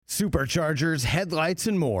superchargers, headlights,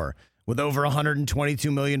 and more. With over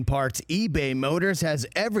 122 million parts, eBay Motors has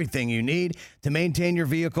everything you need to maintain your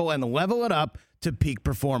vehicle and level it up to peak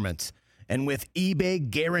performance. And with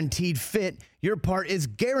eBay Guaranteed Fit, your part is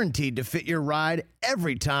guaranteed to fit your ride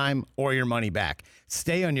every time or your money back.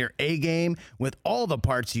 Stay on your A-game with all the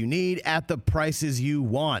parts you need at the prices you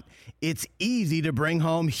want. It's easy to bring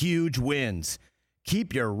home huge wins.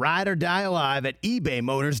 Keep your ride or die alive at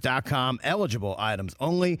ebaymotors.com. Eligible items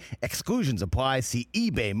only. Exclusions apply. See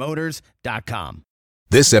ebaymotors.com.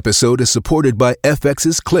 This episode is supported by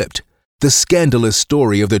FX's Clipped, the scandalous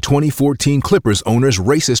story of the 2014 Clippers owner's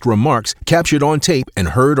racist remarks captured on tape and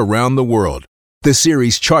heard around the world. The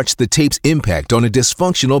series charts the tape's impact on a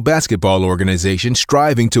dysfunctional basketball organization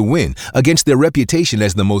striving to win against their reputation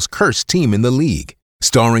as the most cursed team in the league.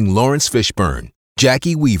 Starring Lawrence Fishburne,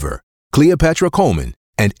 Jackie Weaver, Cleopatra Coleman,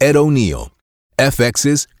 and Ed O'Neill.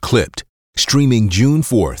 FX's Clipped, streaming June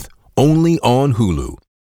 4th, only on Hulu.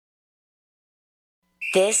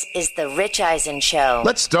 This is The Rich Eisen Show.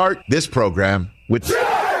 Let's start this program with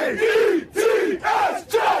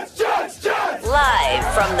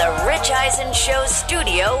Live from The Rich Eisen Show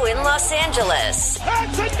studio in Los Angeles.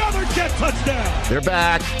 That's another jet touchdown. They're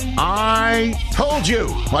back. I told you.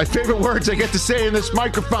 My favorite words I get to say in this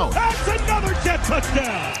microphone. That's another jet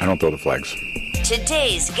touchdown. I don't throw the flags.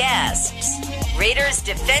 Today's guests. Raiders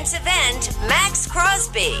defensive end Max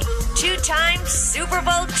Crosby, two-time Super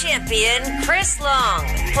Bowl champion Chris Long,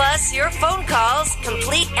 plus your phone calls,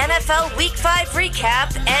 complete NFL Week 5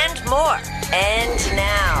 recap, and more. And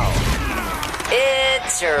now,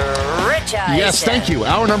 it's Rich Eisen. Yes, thank you.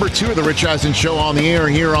 Hour number 2 of the Rich Eisen Show on the air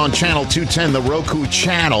here on Channel 210, the Roku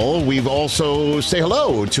channel. We've also say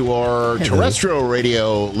hello to our terrestrial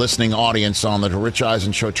radio listening audience on the Rich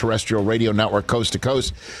Eisen Show terrestrial radio network, coast to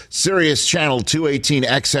coast. Sirius Channel 218,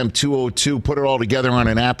 XM 202. Put it all together on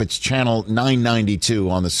an app. It's Channel 992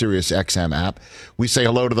 on the Sirius XM app. We say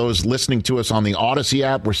hello to those listening to us on the Odyssey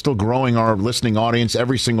app. We're still growing our listening audience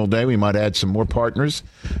every single day. We might add some more partners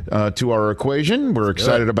to our equation. We're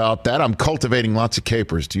excited about that. I'm cultivating lots of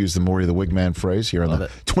capers, to use the Maury the Wigman phrase, here on the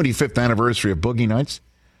 25th anniversary of Boogie Nights.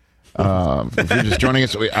 If you're just joining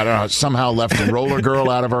us, I don't know, somehow left the roller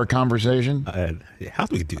girl out of our conversation. How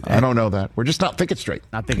do we do that? I don't know that. We're just not thinking straight.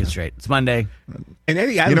 Not thinking straight. It's Monday. And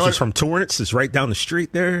Eddie Adams is from Torrance. It's right down the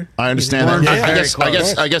street there. I understand that.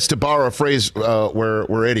 Yeah, I guess to borrow a phrase,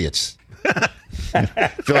 we're idiots. I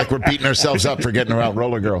feel like we're beating ourselves up for getting around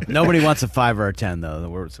roller girl. Nobody wants a 5 or a 10,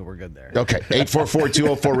 though, so we're good there. Okay,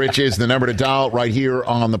 844-204-RICH is the number to dial right here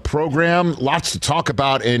on the program. Lots to talk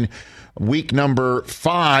about in week number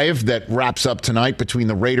 5 that wraps up tonight between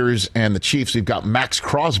the Raiders and the Chiefs. We've got Max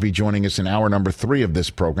Crosby joining us in hour number 3 of this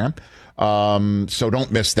program. So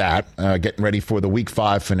don't miss that. Getting ready for the week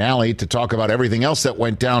 5 finale to talk about everything else that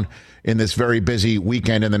went down in this very busy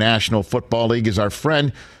weekend in the National Football League is our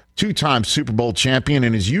friend, two-time Super Bowl champion,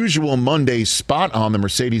 in his usual Monday spot on the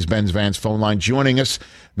Mercedes-Benz Vans phone line, joining us,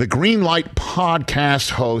 the Green Light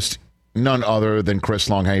podcast host, none other than Chris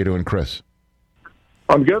Long. How you doing, Chris?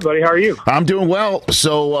 I'm good, buddy. How are you? I'm doing well.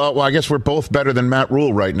 So, I guess we're both better than Matt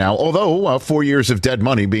Rule right now, although 4 years of dead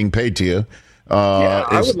money being paid to you.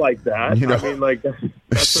 I would like that. You know, I mean,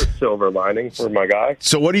 that's a silver lining for my guy.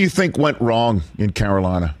 So what do you think went wrong in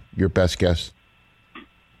Carolina? Your best guess?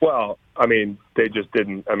 Well, I mean, they just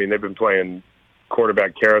didn't. I mean, they've been playing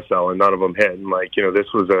quarterback carousel, and none of them hit. And,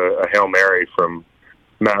 this was a Hail Mary from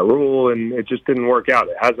Matt Rule, and it just didn't work out.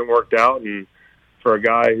 It hasn't worked out, and for a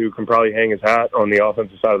guy who can probably hang his hat on the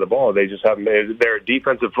offensive side of the ball, they just haven't. They're a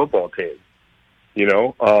defensive football team,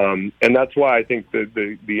 and that's why I think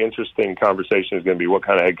the interesting conversation is going to be what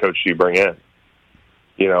kind of head coach do you bring in?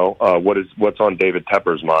 What's on David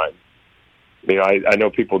Tepper's mind? I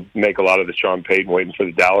know people make a lot of the Sean Payton waiting for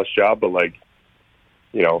the Dallas job, but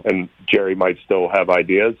and Jerry might still have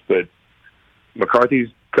ideas, but McCarthy's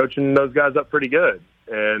coaching those guys up pretty good.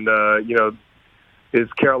 And, is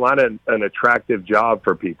Carolina an attractive job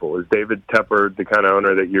for people? Is David Tepper the kind of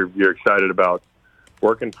owner that you're excited about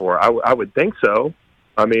working for? I would think so.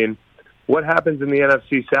 I mean, what happens in the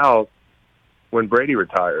NFC South when Brady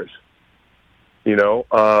retires? So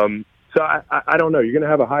I don't know. You're going to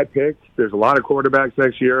have a high pick. There's a lot of quarterbacks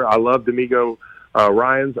next year. I love D'Amico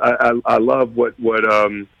Ryans. I love what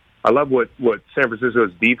San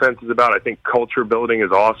Francisco's defense is about. I think culture building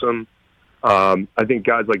is awesome. I think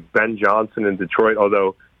guys like Ben Johnson in Detroit.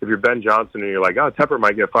 Although if you're Ben Johnson and you're like, oh, Tepper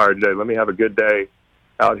might get fired today. Let me have a good day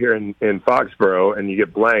out here in Foxborough, and you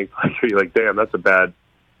get blanked. You're like, damn, that's a bad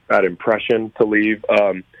impression to leave.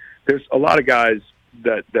 There's a lot of guys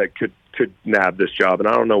that could nab this job, and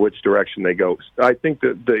I don't know which direction they go. I think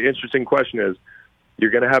that the interesting question is,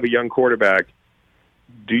 you're going to have a young quarterback.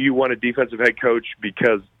 Do you want a defensive head coach?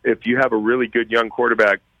 Because if you have a really good young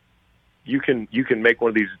quarterback, you can make one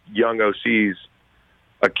of these young OCs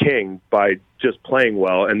a king by just playing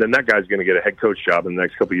well, and then that guy's going to get a head coach job in the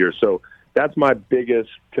next couple of years. So that's my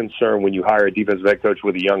biggest concern when you hire a defensive head coach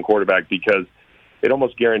with a young quarterback, because it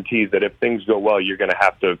almost guarantees that if things go well, you're going to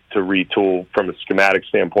have to retool from a schematic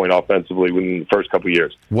standpoint offensively within the first couple of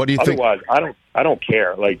years. What do you think? Otherwise, I don't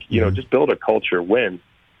care. Like, just build a culture, win.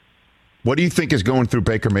 What do you think is going through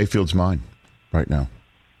Baker Mayfield's mind right now?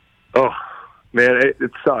 Oh, man,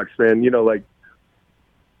 it sucks, man. Like,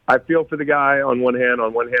 I feel for the guy on one hand,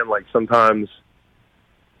 like sometimes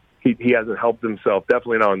he hasn't helped himself,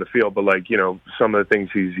 definitely not on the field, but like, some of the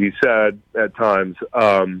things he said at times,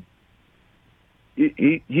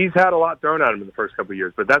 he's had a lot thrown at him in the first couple of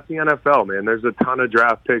years, but that's the NFL, man. There's a ton of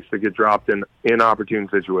draft picks that get dropped in inopportune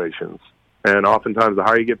situations. And oftentimes the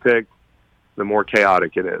higher you get picked, the more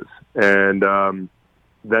chaotic it is. And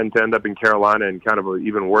then to end up in Carolina in kind of an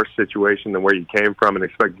even worse situation than where you came from and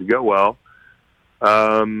expect to go well,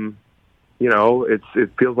 it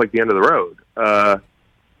feels like the end of the road.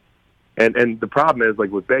 And the problem is,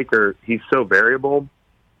 like with Baker, he's so variable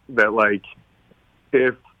that, like,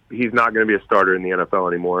 if he's not going to be a starter in the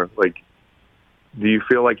NFL anymore, like, do you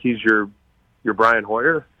feel like he's your Brian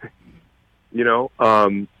Hoyer?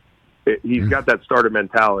 He's got that starter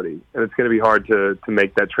mentality, and it's going to be hard to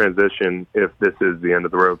make that transition if this is the end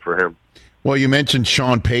of the road for him. Well, you mentioned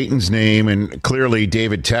Sean Payton's name, and clearly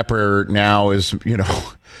David Tepper now is,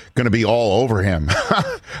 going to be all over him.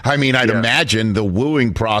 I mean, I'd imagine the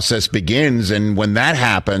wooing process begins, and when that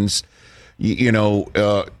happens,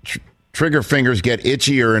 trigger fingers get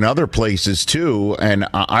itchier in other places too. And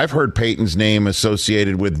I've heard Payton's name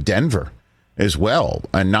associated with Denver as well,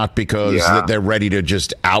 and not because they're ready to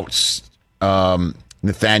just out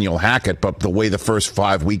Nathaniel Hackett, but the way the first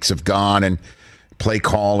 5 weeks have gone and play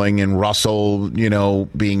calling and Russell,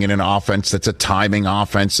 being in an offense that's a timing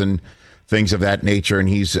offense and things of that nature. And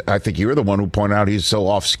I think you were the one who pointed out he's so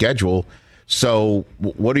off schedule. So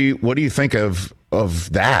what do you think of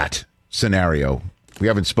that scenario? We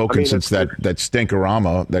haven't spoken since that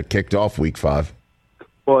stinkerama that kicked off week 5.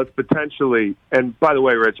 Well, it's potentially, and by the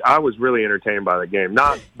way, Rich, I was really entertained by the game,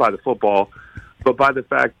 not by the football, but by the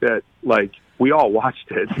fact that, like, we all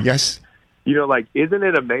watched it. Yes. Isn't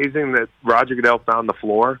it amazing that Roger Goodell found the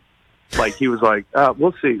floor? Like, he was like,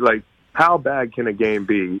 we'll see. Like, how bad can a game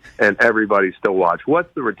be? And everybody still watch.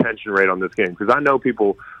 What's the retention rate on this game? Because I know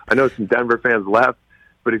some Denver fans left,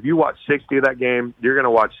 but if you watch 60 of that game, you're going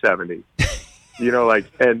to watch 70.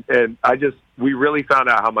 We really found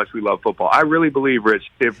out how much we love football. I really believe,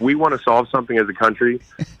 Rich, if we want to solve something as a country,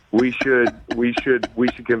 we should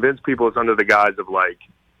convince people it's under the guise of, like,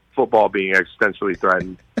 football being existentially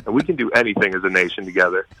threatened. And we can do anything as a nation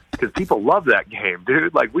together because people love that game,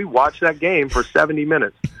 dude. Like, we watched that game for 70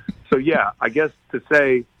 minutes. So, yeah, I guess to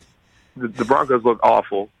say the Broncos look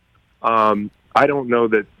awful, I don't know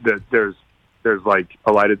that there's like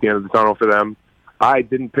a light at the end of the tunnel for them. I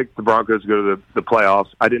didn't pick the Broncos to go to the playoffs.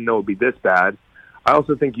 I didn't know it would be this bad. I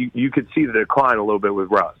also think you could see the decline a little bit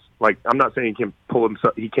with Russ. Like, I'm not saying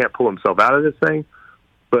he can't pull himself out of this thing,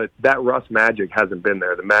 but that Russ magic hasn't been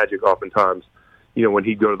there. The magic oftentimes, when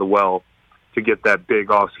he'd go to the well to get that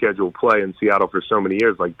big off-schedule play in Seattle for so many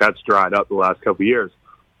years, like, that's dried up the last couple of years.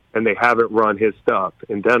 And they haven't run his stuff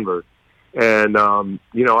in Denver. And,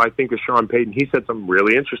 I think of Sean Payton, he said something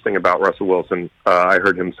really interesting about Russell Wilson. I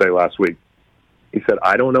heard him say last week. He said,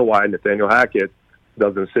 I don't know why Nathaniel Hackett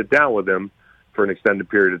doesn't sit down with him for an extended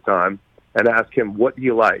period of time and ask him, what do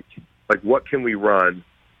you like? Like, what can we run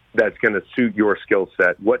that's going to suit your skill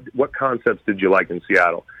set? What concepts did you like in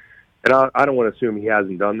Seattle? And I don't want to assume he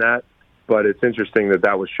hasn't done that, but it's interesting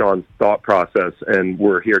that was Sean's thought process, and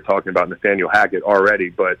we're here talking about Nathaniel Hackett already,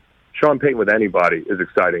 but Sean Payton with anybody is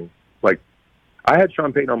exciting. Like, I had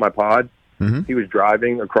Sean Payton on my pod. Mm-hmm. He was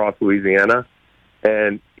driving across Louisiana,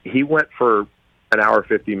 and he went for an hour,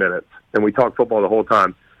 50 minutes, and we talked football the whole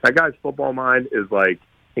time. That guy's football mind is, like,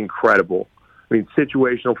 incredible. I mean,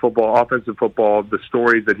 situational football, offensive football, the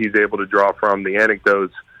stories that he's able to draw from, the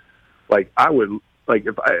anecdotes. Like, I would, like,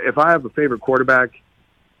 if I have a favorite quarterback,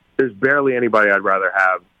 there's barely anybody I'd rather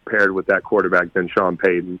have paired with that quarterback than Sean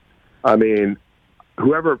Payton. I mean,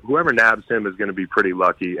 whoever nabs him is going to be pretty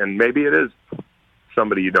lucky, and maybe it is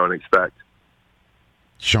somebody you don't expect.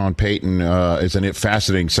 Sean Payton is a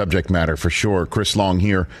fascinating subject matter for sure. Chris Long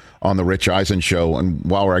here on the Rich Eisen Show, and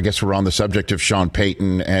while we're on the subject of Sean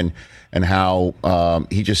Payton and how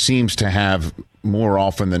he just seems to have more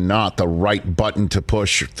often than not the right button to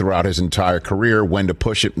push throughout his entire career, when to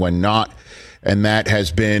push it, when not. And that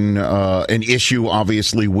has been an issue,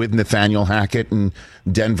 obviously, with Nathaniel Hackett and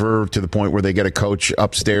Denver, to the point where they get a coach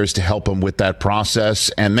upstairs to help them with that process.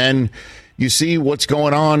 And then you see what's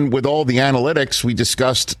going on with all the analytics. We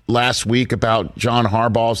discussed last week about John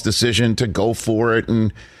Harbaugh's decision to go for it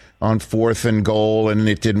and on 4th and goal, and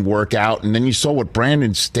it didn't work out. And then you saw what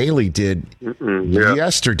Brandon Staley did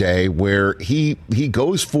yesterday, where he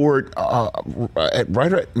goes for it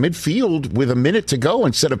right at midfield with a minute to go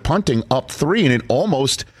instead of punting up 3, and it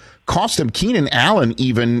almost cost him. Keenan Allen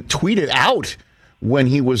even tweeted out when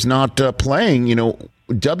he was not playing,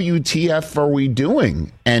 WTF are we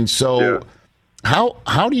doing? And so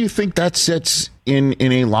how do you think that sits in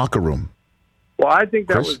a locker room? Well, I think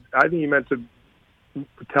Chris? I think he meant to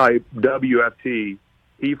type WFT.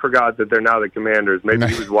 He forgot that they're now the Commanders. Maybe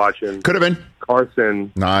he was watching Could have been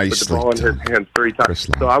Carson with the ball in his hands 3 times.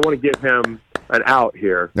 So I want to give him an out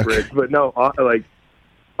here, Rich. But no,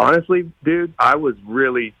 honestly, dude, I was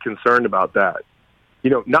really concerned about that.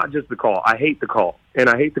 Not just the call. I hate the call. And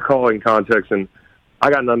I hate the call in context. And I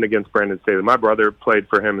got nothing against Brandon Staley. My brother played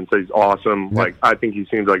for him and said he's awesome. Yeah. I think he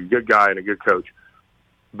seems like a good guy and a good coach.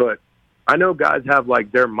 But I know guys have,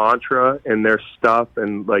 their mantra and their stuff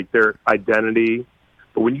and, their identity.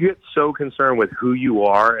 But when you get so concerned with who you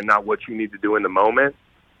are and not what you need to do in the moment,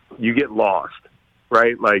 you get lost,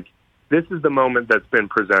 right? This is the moment that's been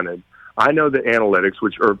presented. I know the analytics,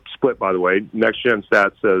 which are split, by the way. Next Gen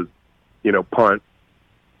Stats says, punt.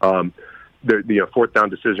 The 4th down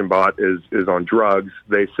decision bot is on drugs.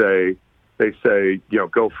 They say,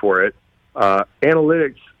 go for it.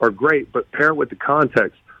 Analytics are great, but pair it with the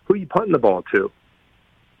context. Who are you punting the ball to?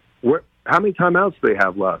 How many timeouts do they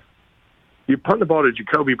have left? You punt the ball to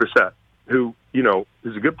Jacoby Brissett, who,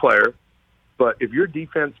 is a good player, but if your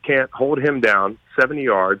defense can't hold him down 70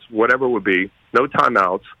 yards, whatever it would be, no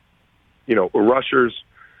timeouts, rushers,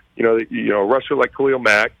 a rusher like Khalil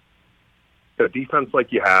Mack, a defense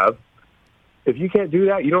like you have, if you can't do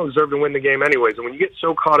that, you don't deserve to win the game anyways. And when you get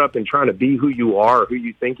so caught up in trying to be who you are or who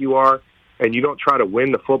you think you are, and you don't try to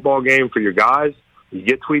win the football game for your guys, you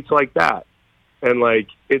get tweets like that. And,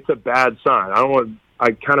 it's a bad sign.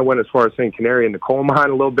 I kind of went as far as saying canary in the coal mine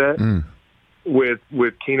a little bit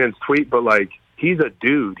with Keenan's tweet, but, he's a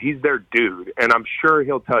dude. He's their dude. And I'm sure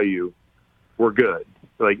he'll tell you, we're good.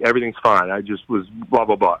 Everything's fine. I just was blah,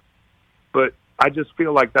 blah, blah. But I just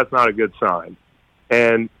feel like that's not a good sign.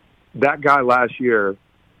 And that guy last year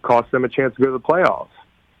cost them a chance to go to the playoffs.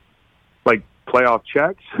 Playoff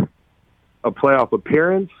checks, a playoff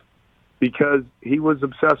appearance, because he was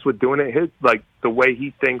obsessed with doing it the way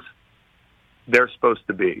he thinks they're supposed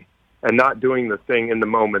to be and not doing the thing in the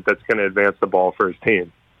moment that's going to advance the ball for his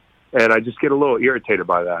team. And I just get a little irritated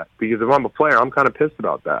by that, because if I'm a player, I'm kind of pissed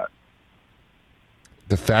about that.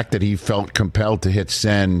 The fact that he felt compelled to hit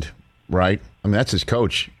send, right? I mean, that's his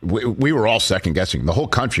coach. We were all second guessing. The whole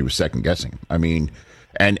country was second guessing. I mean,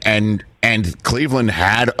 and Cleveland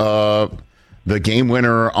had the game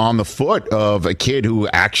winner on the foot of a kid who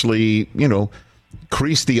actually,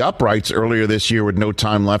 creased the uprights earlier this year with no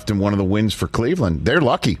time left in one of the wins for Cleveland. They're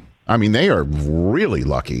lucky. I mean, they are really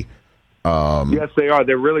lucky. Yes, they are.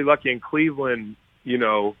 They're really lucky. In Cleveland,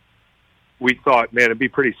 we thought, man, it'd be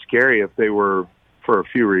pretty scary if they were, for a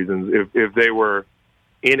few reasons, if they were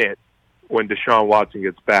in it when Deshaun Watson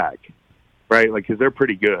gets back, right? Because they're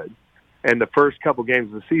pretty good. And the first couple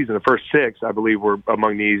games of the season, the first 6, I believe, were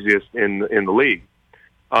among the easiest in the league.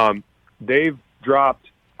 They've dropped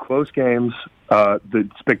close games. The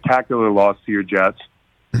spectacular loss to your Jets,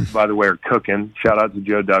 by the way, are cooking. Shout out to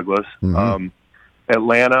Joe Douglas. Mm-hmm.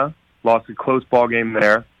 Atlanta lost a close ball game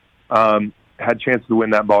there. Had chances to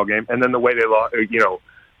win that ball game, and then the way they lost,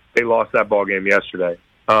 they lost that ball game yesterday.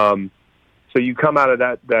 So you come out of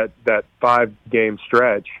that 5-game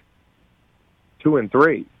stretch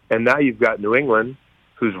 2-3. And now you've got New England,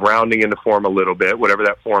 who's rounding into form a little bit, whatever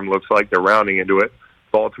that form looks like, they're rounding into it.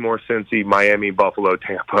 Baltimore, Cincy, Miami, Buffalo,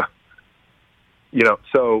 Tampa.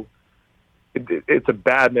 So it's a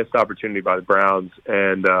bad missed opportunity by the Browns,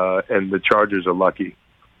 and the Chargers are lucky.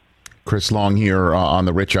 Chris Long here on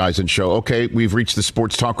the Rich Eisen Show. Okay, we've reached the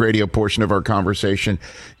sports talk radio portion of our conversation.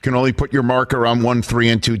 You can only put your marker on 1, 3,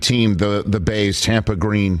 and 2 team, the Bays, Tampa,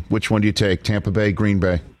 Green. Which one do you take? Tampa Bay, Green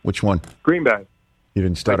Bay? Which one? Green Bay. You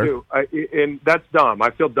didn't stutter? I do. And that's dumb.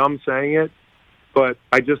 I feel dumb saying it, but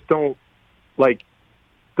I just don't the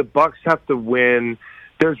Bucs have to win.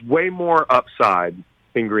 There's way more upside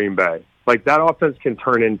in Green Bay. That offense can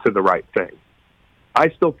turn into the right thing.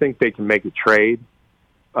 I still think they can make a trade.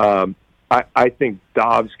 I think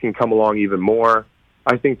Dobbs can come along even more.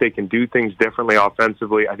 I think they can do things differently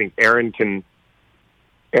offensively. I think Aaron can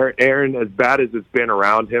Aaron, as bad as it's been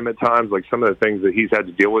around him at times, like some of the things that he's had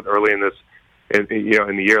to deal with early in this, in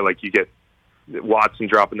the year, like you get Watson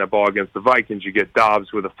dropping that ball against the Vikings, you get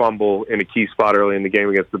Dobbs with a fumble in a key spot early in the game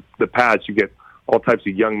against the Pats, you get all types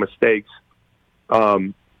of young mistakes.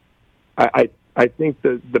 I think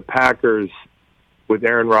the Packers, with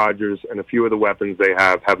Aaron Rodgers and a few of the weapons they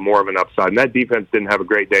have more of an upside. And that defense didn't have a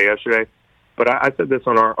great day yesterday. But I said this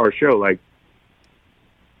on our show, like,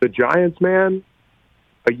 the Giants, man,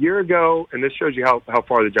 a year ago, and this shows you how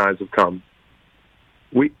far the Giants have come,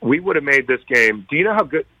 we would have made this game. Do you know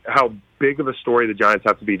how big of a story the Giants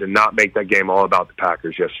have to be to not make that game all about the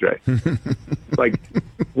Packers yesterday? Like,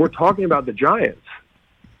 we're talking about the Giants.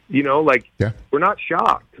 You know, like, We're not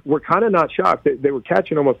shocked. We're kind of not shocked. They were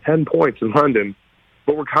catching almost 10 points in London,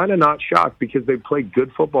 but we're kind of not shocked because they played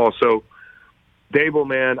good football. So, Dable,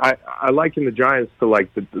 man, I liken the Giants to, like,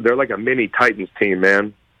 they're like a mini Titans team,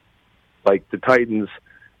 man. Like, the Titans'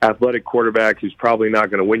 athletic quarterback who's probably not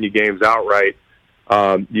going to win you games outright.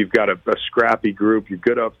 You've got a scrappy group. You're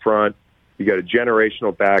good up front. You got a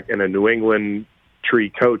generational back and a New England tree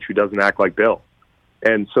coach who doesn't act like Bill.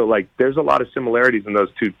 And so, like, there's a lot of similarities in those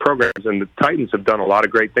two programs, and the Titans have done a lot of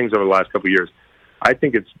great things over the last couple of years. I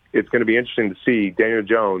think it's going to be interesting to see Daniel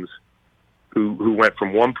Jones, who went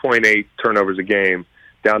from 1.8 turnovers a game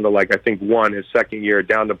down to, like, I think 1 his second year,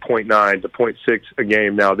 down to 0.9 to 0.6 a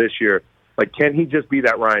game now this year. Like, can he just be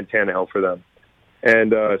that Ryan Tannehill for them?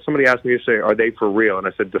 And somebody asked me yesterday, are they for real? And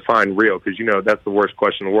I said, define real, because, you know, that's the worst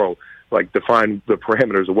question in the world. Like, define the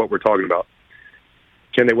parameters of what we're talking about.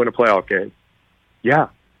 Can they win a playoff game? Yeah.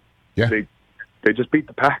 They just beat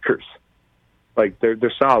the Packers. Like, they're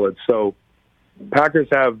solid. So Packers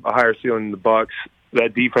have a higher ceiling than the Bucks.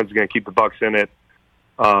 That defense is going to keep the Bucks in it.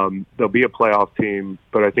 They'll be a playoff team,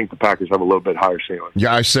 but I think the Packers have a little bit higher ceiling.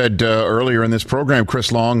 Yeah, I said earlier in this program,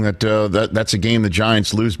 Chris Long, that's a game the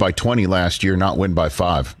Giants lose by 20 last year, not win by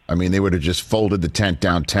 5. I mean, they would have just folded the tent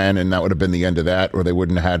down 10, and that would have been the end of that, or they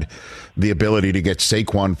wouldn't have had the ability to get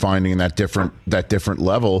Saquon finding that different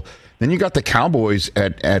level. Then you got the Cowboys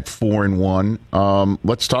at 4-1.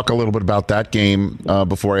 Let's talk a little bit about that game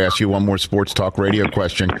before I ask you one more sports talk radio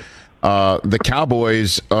question. The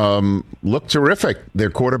Cowboys look terrific. Their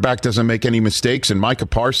quarterback doesn't make any mistakes, and Micah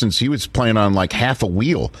Parsons, he was playing on like half a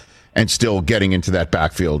wheel and still getting into that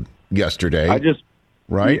backfield yesterday.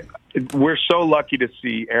 Right? We're so lucky to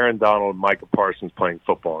see Aaron Donald and Micah Parsons playing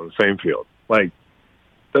football in the same field. Like,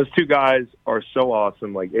 those two guys are so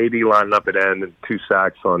awesome. Like, AD lining up at end and 2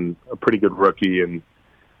 sacks on a pretty good rookie, and,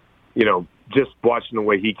 you know, just watching the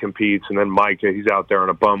way he competes. And then Micah, he's out there on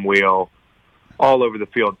a bum wheel all over the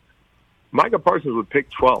field. Micah Parsons would pick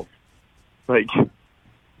 12. Like,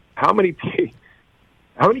 how many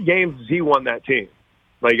games has he won that team?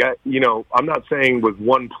 Like, I'm not saying with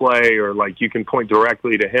one play or, like, you can point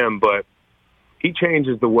directly to him, but he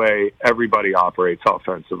changes the way everybody operates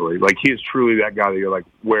offensively. Like, he is truly that guy that you're like,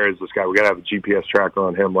 where is this guy? We got to have a GPS tracker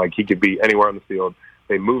on him. Like, he could be anywhere on the field.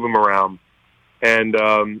 They move him around. And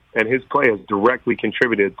his play has directly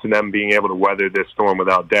contributed to them being able to weather this storm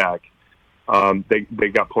without Dak. They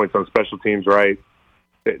got points on special teams, right?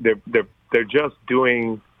 They're just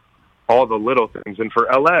doing all the little things. And for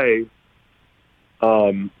LA,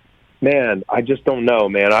 man, I just don't know,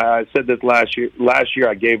 man. I said this last year. Last year,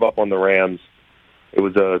 I gave up on the Rams. It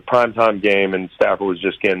was a primetime game, and Stafford was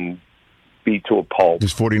just getting beat to a pulp.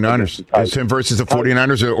 It's 49ers. It's him versus the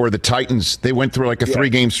 49ers or the Titans. They went through like a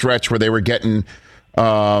 3-game stretch where they were getting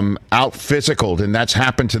out physicaled, and that's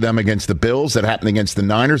happened to them against the Bills. That happened against the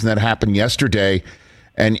Niners, and that happened yesterday.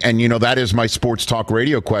 And you know, that is my sports talk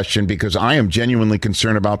radio question, because I am genuinely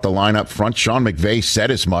concerned about the lineup front. Sean McVay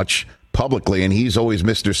said as much publicly, and he's always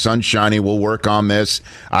Mr. Sunshiny. We'll work on this.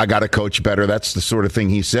 I got to coach better. That's the sort of thing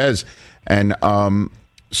he says. And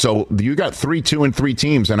so you got 3-2-3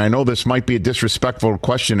 teams, and I know this might be a disrespectful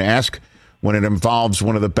question to ask when it involves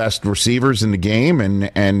one of the best receivers in the game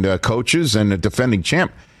and coaches and a defending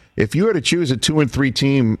champ. If you had to choose a 2-3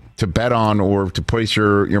 team to bet on or to place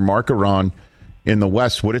your marker on in the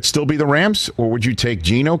West, would it still be the Rams, or would you take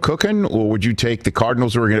Geno cooking, or would you take the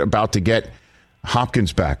Cardinals who are about to get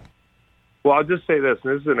Hopkins back? Well, I'll just say this,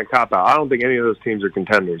 and this isn't a cop-out. I don't think any of those teams are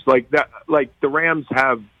contenders. Like the Rams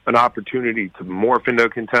have an opportunity to morph into a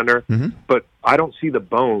contender, but I don't see the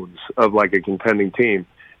bones of like a contending team.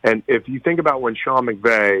 And if you think about when Sean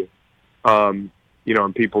McVay,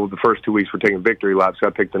 and people the first 2 weeks were taking victory laps,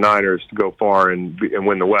 got picked the Niners to go far and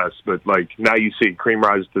win the West. But like now you see cream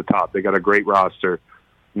rises to the top. They got a great roster.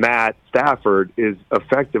 Matt Stafford is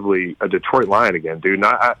effectively a Detroit Lion again, dude. And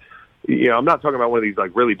I'm not talking about one of these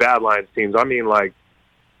like really bad Lions teams. I mean like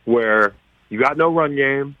where you got no run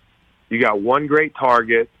game, You got one great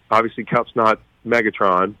target. Obviously, Cup's not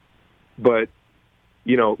Megatron, but,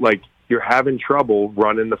 like, you're having trouble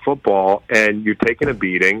running the football, and you're taking a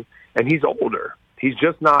beating, and he's older. He's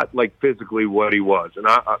just not, like, physically what he was. And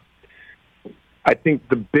I think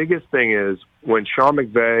the biggest thing is when Sean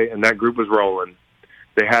McVay and that group was rolling,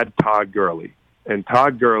 they had Todd Gurley. And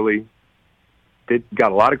Todd Gurley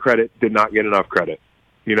got a lot of credit, did not get enough credit.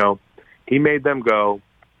 He made them go.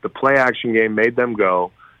 The play-action game made them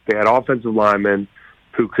go. They had offensive linemen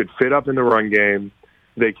who could fit up in the run game.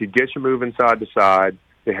 They could get you moving side to side.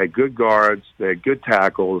 They had good guards. They had good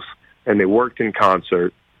tackles, and they worked in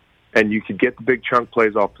concert. And you could get the big chunk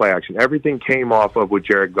plays off play-action. Everything came off of, with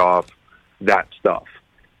Jared Goff, that stuff.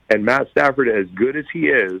 And Matt Stafford, as good as he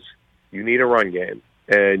is, you need a run game.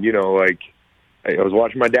 And, I was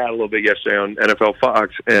watching my dad a little bit yesterday on NFL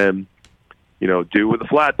Fox, and, dude with a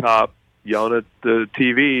flat top yelling at the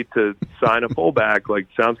TV to sign a fullback,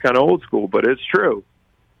 sounds kind of old school, but it's true.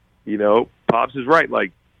 Pops is right.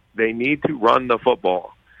 They need to run the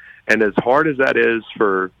football. And as hard as that is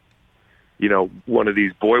for, one of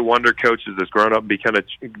these boy wonder coaches that's grown up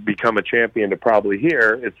and become a champion to probably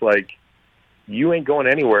hear, it's like, you ain't going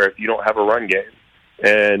anywhere if you don't have a run game.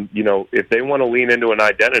 And, if they want to lean into an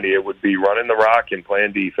identity, it would be running the rock and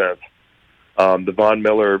playing defense. The Von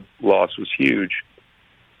Miller loss was huge,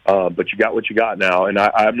 but you got what you got now. And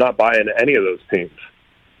I'm not buying any of those teams.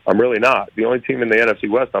 I'm really not. The only team in the NFC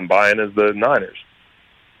West I'm buying is the Niners.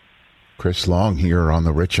 Chris Long here on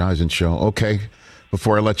the Rich Eisen Show. Okay,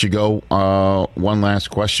 before I let you go, one last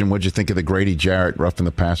question. What'd you think of the Grady Jarrett roughing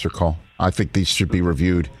the passer call? I think these should be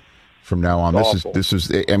reviewed from now on. This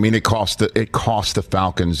is. I mean, it cost the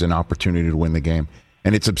Falcons an opportunity to win the game,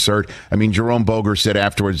 and it's absurd. I mean, Jerome Boger said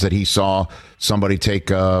afterwards that he saw somebody take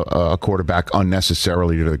a quarterback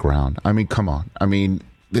unnecessarily to the ground. I mean, come on. I mean,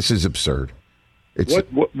 this is absurd.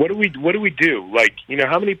 What do we do?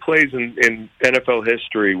 How many plays in NFL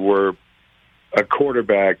history were a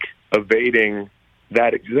quarterback evading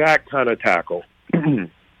that exact kind of tackle?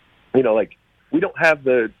 We don't have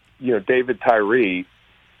the David Tyree.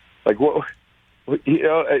 That's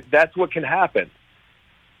what can happen.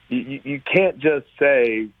 You can't just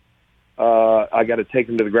say, I got to take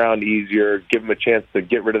him to the ground easier, give him a chance to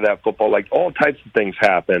get rid of that football. All types of things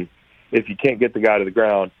happen if you can't get the guy to the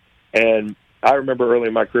ground. And I remember early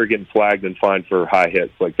in my career getting flagged and fined for high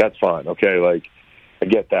hits. That's fine. Okay. I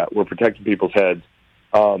get that. We're protecting people's heads.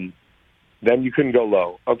 Then you couldn't go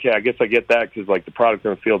low. Okay. I guess I get that because the product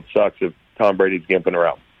on the field sucks if Tom Brady's gimping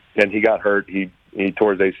around. And he got hurt. He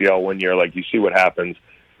tore his ACL one year. You see what happens.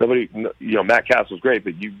 Nobody, Matt Castle's great,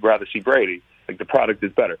 but you'd rather see Brady. The product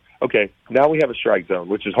is better. Okay. Now we have a strike zone,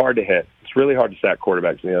 which is hard to hit. It's really hard to sack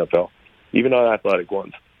quarterbacks in the NFL, even on athletic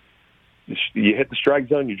ones. You hit the strike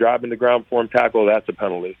zone, you drive in the ground for him, tackle, that's a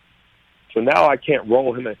penalty. So now I can't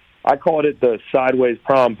roll him in. I called it the sideways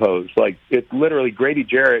prom pose. It's literally Grady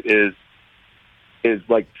Jarrett is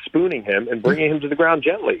spooning him and bringing him to the ground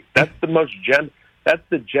gently. That's that's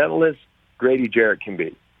the gentlest Grady Jarrett can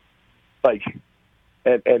be.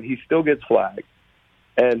 And he still gets flagged.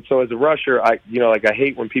 And so as a rusher, I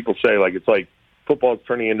hate when people say it's football's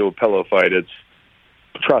turning into a pillow fight.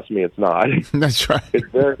 Trust me, it's not. That's right.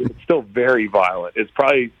 It's still very violent. It's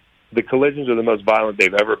probably the collisions are the most violent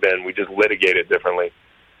they've ever been. We just litigate it differently.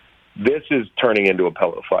 This is turning into a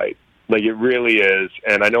pillow fight. It really is.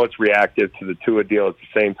 And I know it's reactive to the Tua deal. It's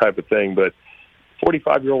the same type of thing. But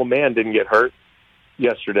 45-year-old man didn't get hurt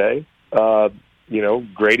yesterday.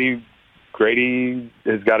 Grady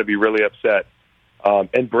has got to be really upset.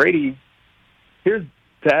 And Brady, here's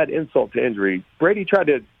to add insult to injury, Brady tried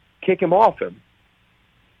to kick him off him.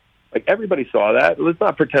 Everybody saw that. Let's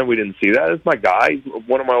not pretend we didn't see that. It's my guy. He's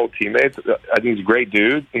one of my old teammates. I think he's a great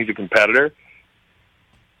dude. He's a competitor.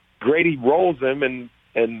 Grady rolls him, and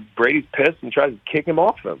Brady's pissed and tries to kick him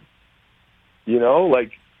off him.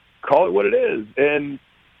 Call it what it is. And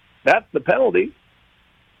that's the penalty.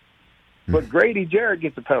 But Grady Jarrett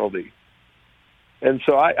gets a penalty. And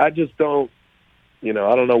so I just don't, I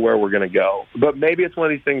don't know where we're going to go. But maybe it's one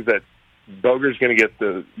of these things that Boger's going to get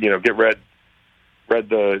read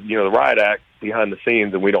the riot act behind the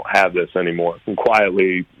scenes, and we don't have this anymore. And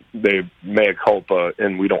quietly, they mea culpa,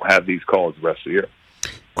 and we don't have these calls the rest of the year.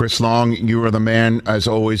 Chris Long, you are the man, as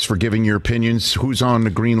always, for giving your opinions. Who's on the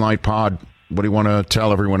Green Light Pod? What do you want to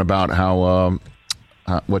tell everyone about how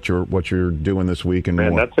what you're doing this week and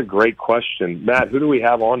more? Man, that's a great question. Matt, who do we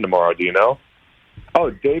have on tomorrow? Do you know? Oh,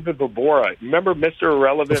 David Vobora. Remember Mr.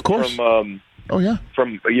 Irrelevant of course. from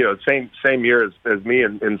same year as me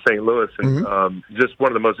in St. Louis, and just one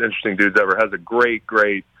of the most interesting dudes ever. Has a great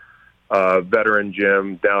veteran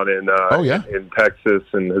gym down in in Texas,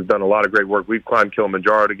 and has done a lot of great work. We've climbed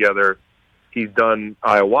Kilimanjaro together. He's done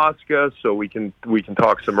ayahuasca, so we can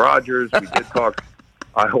talk some Rogers. We did talk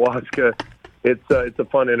ayahuasca. It's a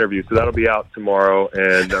fun interview, so that'll be out tomorrow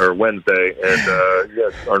or Wednesday, and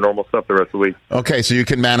yes, our normal stuff the rest of the week. Okay, so you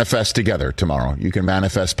can manifest together tomorrow. You can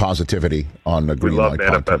manifest positivity on the Green Light. We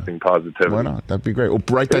love manifesting positivity. Why not? That'd be great. Well,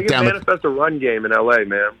 write that down. Manifest a run game in L.A.,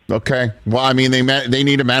 man. Okay. Well, I mean, they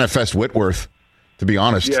need to manifest Whitworth, to be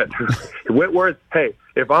honest. Yeah, Whitworth. Hey,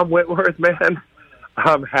 if I'm Whitworth, man,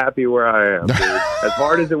 I'm happy where I am, dude. As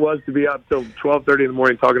hard as it was to be up till 12:30 in the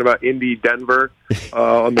morning talking about Indy, Denver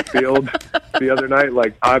on the field the other night,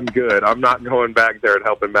 like, I'm good. I'm not going back there and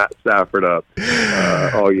helping Matt Stafford up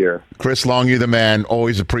all year. Chris Long, you're the man.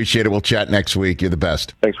 Always appreciate it. We'll chat next week. You're the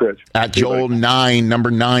best. Thanks, Rich. At Joel9,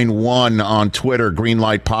 number 91 on Twitter,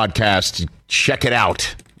 Greenlight Podcast. Check it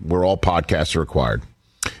out. Where all podcasts are required.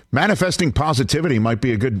 Manifesting positivity might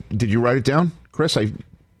be a good. Did you write it down, Chris?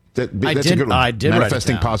 That's a good one. I did.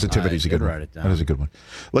 Manifesting positivity is a good one. Write it down. That is a good one.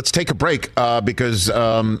 Let's take a break because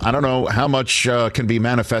I don't know how much can be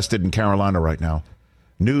manifested in Carolina right now.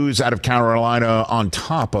 News out of Carolina on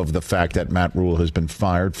top of the fact that Matt Rule has been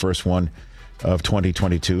fired, first one of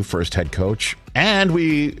 2022, first head coach. And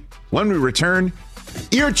when we return,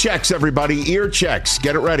 ear checks, everybody, ear checks.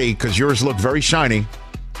 Get it ready because yours look very shiny.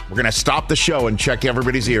 We're going to stop the show and check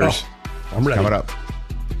everybody's ears. I'm ready. Coming up.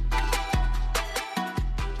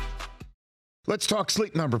 Let's talk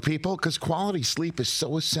Sleep Number, people, because quality sleep is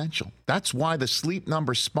so essential. That's why the Sleep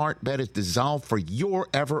Number smart bed is designed for your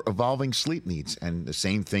ever-evolving sleep needs, and the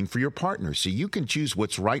same thing for your partner, so you can choose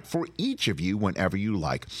what's right for each of you whenever you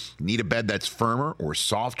like. Need a bed that's firmer or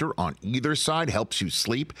softer on either side, helps you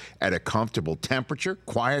sleep at a comfortable temperature,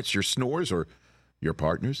 quiets your snores or your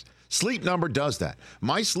partner's? Sleep Number does that.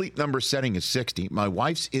 My Sleep Number setting is 60. My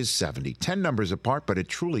wife's is 70. 10 numbers apart, but it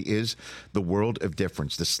truly is the world of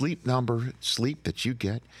difference. The Sleep Number sleep that you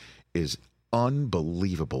get is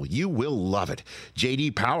unbelievable. You will love it.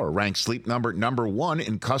 J.D. Power ranks Sleep Number number 1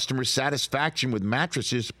 in customer satisfaction with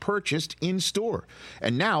mattresses purchased in store.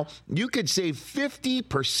 And now you could save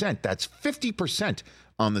 50%. That's 50%.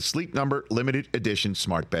 On the Sleep Number limited edition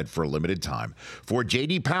smart bed for a limited time. For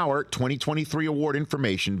J.D. Power 2023 award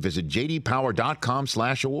information, visit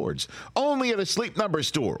jdpower.com/awards. Only at a Sleep Number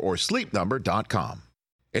store or sleepnumber.com.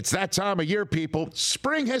 It's that time of year, people.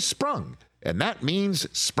 Spring has sprung, and that means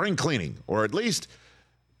spring cleaning, or at least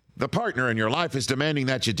the partner in your life is demanding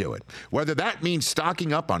that you do it. Whether that means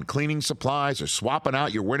stocking up on cleaning supplies or swapping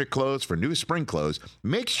out your winter clothes for new spring clothes,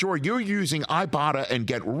 make sure you're using Ibotta and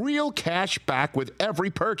get real cash back with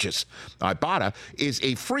every purchase. Ibotta is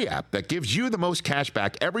a free app that gives you the most cash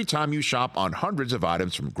back every time you shop on hundreds of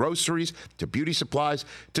items, from groceries to beauty supplies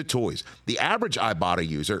to toys. The average Ibotta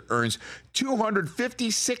user earns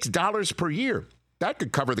 $256 per year. That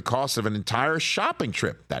could cover the cost of an entire shopping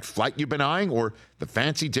trip, that flight you've been eyeing, or the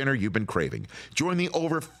fancy dinner you've been craving. Join the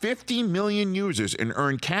over 50 million users and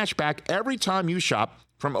earn cash back every time you shop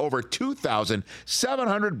from over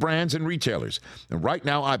 2,700 brands and retailers. And right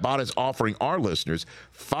now, Ibotta is offering our listeners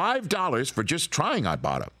 $5 for just trying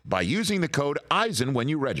Ibotta by using the code EISEN when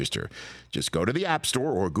you register. Just go to the App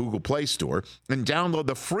Store or Google Play Store and download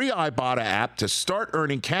the free Ibotta app to start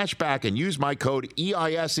earning cash back and use my code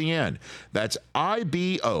EISEN. That's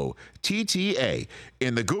IBOTTA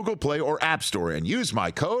in the Google Play or App Store and use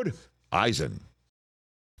my code EISEN.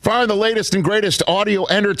 Find the latest and greatest audio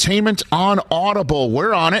entertainment on Audible.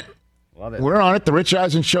 We're on it. Love it. We're on it. The Rich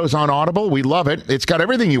Eisen Show's on Audible. We love it. It's got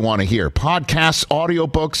everything you want to hear. Podcasts,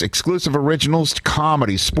 audiobooks, exclusive originals,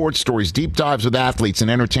 comedy, sports stories, deep dives with athletes and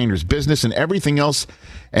entertainers, business, and everything else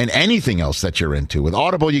and anything else that you're into. With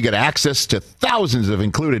Audible, you get access to thousands of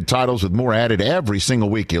included titles with more added every single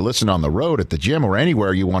week. You listen on the road, at the gym, or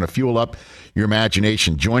anywhere you want to fuel up your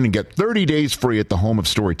imagination. Join and get 30 days free at the home of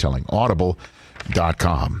storytelling,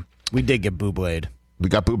 Audible.com. We did get Boo-Blade. We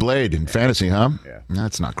got Boo-Blade in fantasy, huh? Yeah.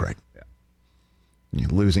 That's not great. Yeah. You're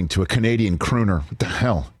losing to a Canadian crooner. What the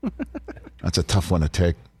hell? That's a tough one to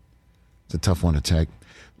take. It's a tough one to take.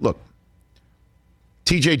 Look,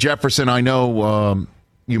 TJ Jefferson, I know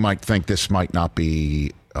you might think this might not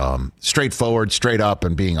be straightforward, straight up,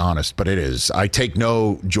 and being honest, but it is. I take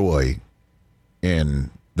no joy in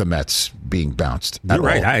the Mets being bounced. You're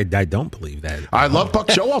right. I don't believe that. I love Buck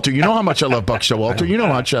Showalter. You know how much I love Buck Showalter. You know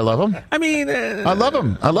how much I love him. I mean, I love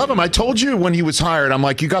him. I love him. I told you when he was hired, I'm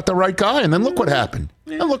like, you got the right guy. And then look what happened.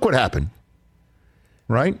 And look what happened.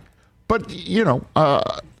 Right? But, you know,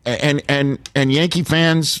 and Yankee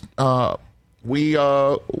fans, we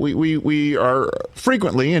are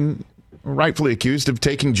frequently and rightfully accused of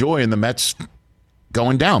taking joy in the Mets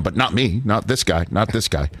going down, but not me, not this guy. My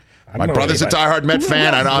brother's a diehard Met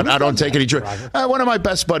fan. I don't take any joy. One of my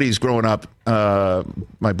best buddies growing up,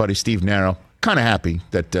 my buddy Steve Narrow, kind of happy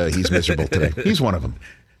that he's miserable today. He's one of them.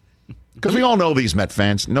 Because we all know these Met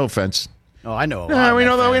fans. No offense. Oh, I know. We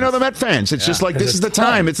know the Met fans. It's just like this is the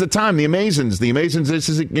time. It's the time. The Amazons. This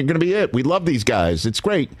is going to be it. We love these guys. It's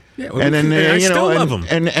great. Yeah, and then I still love them.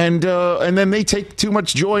 And then they take too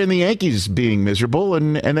much joy in the Yankees being miserable,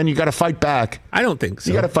 and then you got to fight back. I don't think so.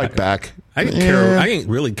 You got to fight back. I didn't care. I didn't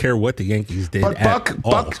really care what the Yankees did. But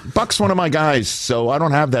Buck's one of my guys, so I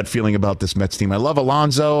don't have that feeling about this Mets team. I love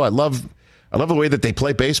Alonso. I love the way that they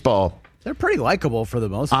play baseball. They're pretty likable for the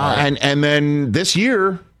most part. And then this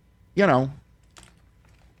year, it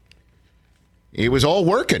was all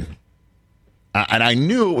working. And I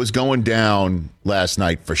knew it was going down last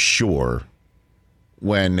night for sure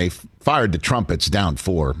when they fired the trumpets down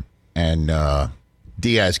 4 and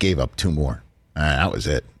Diaz gave up 2 more. That was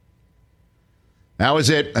it.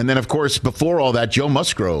 And then, of course, before all that, Joe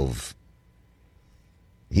Musgrove,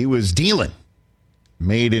 he was dealing.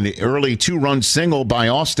 Made an early 2-run single by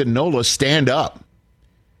Austin Nola stand up.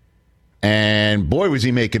 And boy, was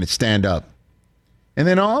he making it stand up. And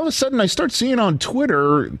then all of a sudden I start seeing on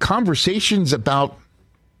Twitter conversations about,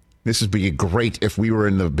 this would be great if we were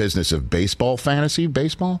in the business of fantasy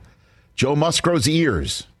baseball, Joe Musgrove's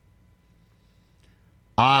ears.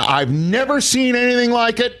 I've never seen anything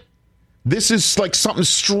like it. This is like something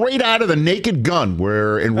straight out of The Naked Gun,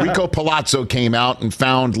 where Enrico Palazzo came out and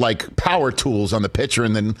found like power tools on the pitcher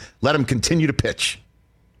and then let him continue to pitch.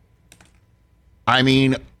 I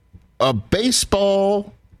mean, a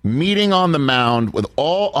baseball meeting on the mound with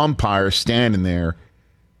all umpires standing there,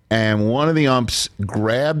 and one of the umps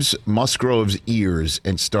grabs Musgrove's ears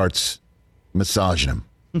and starts massaging him.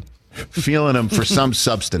 Feeling him for some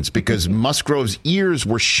substance, because Musgrove's ears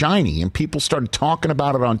were shiny and people started talking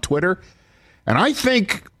about it on Twitter. And I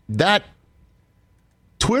think that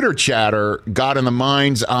Twitter chatter got in the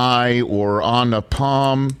mind's eye or in the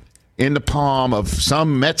palm of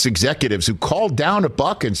some Mets executives who called down to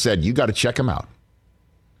Buck and said, you got to check him out.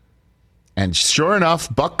 And sure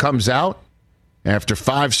enough, Buck comes out after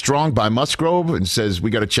 5 strong by Musgrove and says,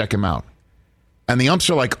 we got to check him out. And the umps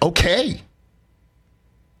are like, okay.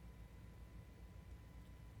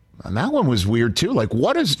 And that one was weird too. Like,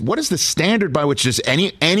 what is the standard by which just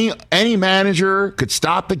any manager could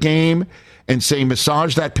stop the game and say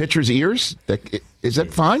massage that pitcher's ears? Is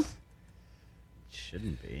that fine?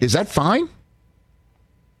 Shouldn't be. Is that fine?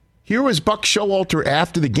 Here was Buck Showalter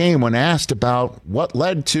after the game when asked about what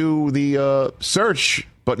led to the search,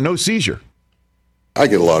 but no seizure. I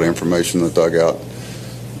get a lot of information in the dugout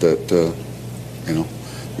that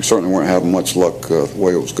we certainly weren't having much luck the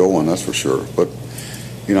way it was going. That's for sure. But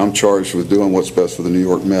I'm charged with doing what's best for the New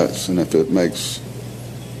York Mets, and if it makes,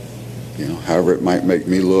 however it might make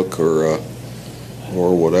me look or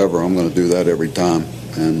whatever, I'm going to do that every time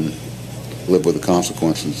and live with the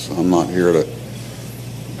consequences. I'm not here to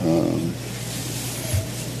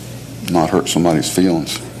not hurt somebody's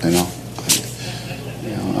feelings. I'm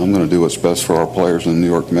going to do what's best for our players in the New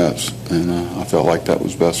York Mets, and I felt like that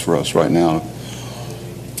was best for us right now.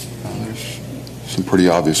 There's some pretty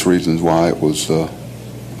obvious reasons why it was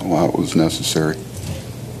necessary.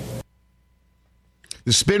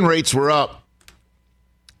 The spin rates were up.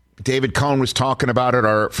 David Cohn was talking about it.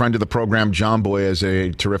 Our friend of the program, John Boy, has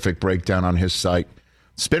a terrific breakdown on his site.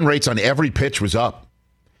 Spin rates on every pitch was up.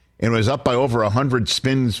 And it was up by over 100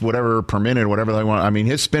 spins, whatever, per minute, whatever they want. I mean,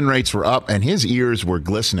 his spin rates were up, and his ears were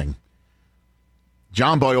glistening.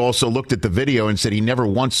 John Boy also looked at the video and said he never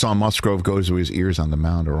once saw Musgrove go to his ears on the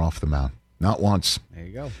mound or off the mound. Not once. There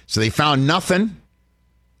you go. So they found nothing.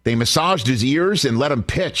 They massaged his ears and let him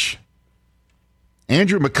pitch.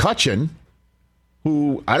 Andrew McCutchen,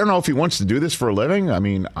 who I don't know if he wants to do this for a living. I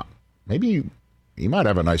mean, maybe he might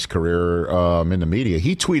have a nice career in the media.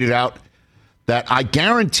 He tweeted out that I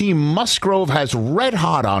guarantee Musgrove has red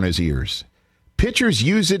hot on his ears. Pitchers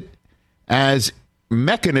use it as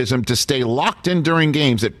mechanism to stay locked in during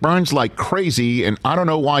games. It burns like crazy, and I don't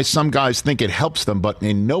know why some guys think it helps them, but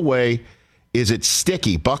in no way is it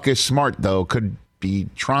sticky. Buck is smart, though. Could be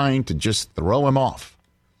trying to just throw him off.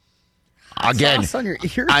 Again, on your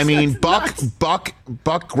ears? I mean, That's Buck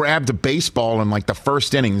grabbed a baseball in like the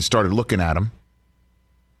first inning and started looking at him.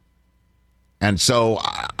 And so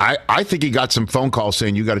I think he got some phone calls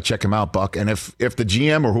saying, you got to check him out, Buck. And if the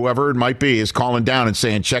GM or whoever it might be is calling down and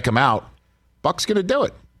saying, check him out, Buck's going to do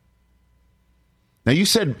it. Now, you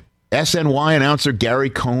said SNY announcer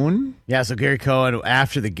Gary Cohn? Yeah, so Gary Cohn,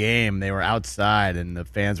 after the game, they were outside and the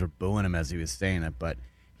fans were booing him as he was saying it. But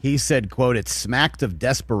he said, quote, it smacked of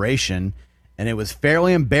desperation and it was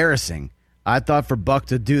fairly embarrassing. I thought for Buck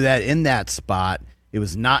to do that in that spot, it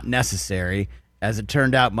was not necessary. As it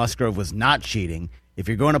turned out, Musgrove was not cheating. If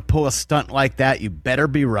you're going to pull a stunt like that, you better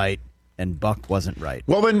be right, and Buck wasn't right.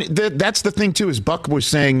 Well, then that's the thing, too, is Buck was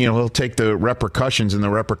saying, he'll take the repercussions, and the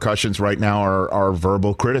repercussions right now are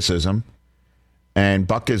verbal criticism. And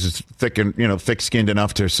Buck is thick-skinned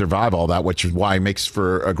enough to survive all that, which is why he makes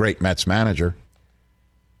for a great Mets manager.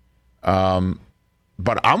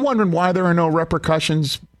 But I'm wondering why there are no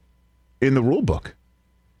repercussions in the rule book.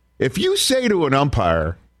 If you say to an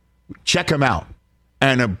umpire, check him out,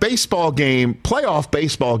 and a baseball game, playoff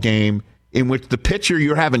baseball game, in which the pitcher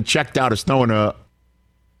you're having checked out is throwing a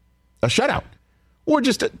shutout, or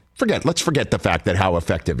just let's forget the fact that how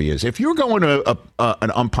effective he is. If you're going to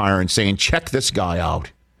an umpire and saying, check this guy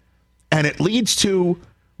out, and it leads to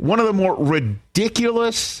one of the more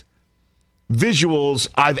ridiculous visuals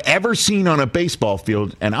I've ever seen on a baseball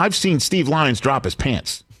field, and I've seen Steve Lyons drop his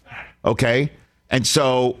pants, okay? And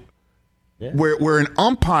so where an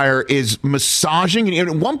umpire is massaging, and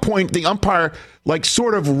at one point the umpire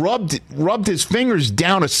sort of rubbed his fingers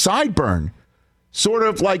down a sideburn, sort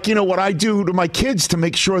of like, what I do to my kids to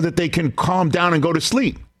make sure that they can calm down and go to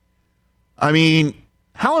sleep. I mean,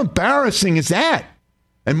 how embarrassing is that?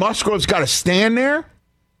 And Musgrove's got to stand there.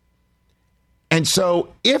 And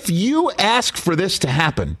so if you ask for this to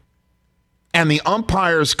happen and the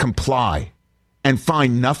umpires comply and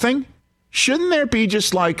find nothing, shouldn't there be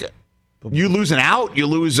just you lose an out, you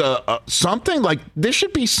lose something? There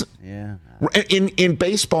should be. Yeah. In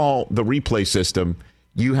baseball, the replay system,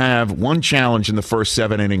 you have one challenge in the first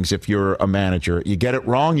 7 innings if you're a manager. You get it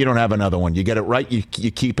wrong, you don't have another one. You get it right, you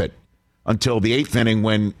keep it until the 8th inning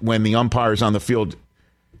when the umpires on the field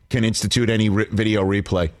can institute any video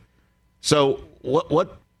replay. So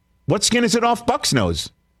what skin is it off Buck's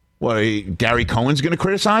nose? Gary Cohen's going to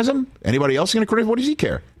criticize him? Anybody else going to criticize? What does he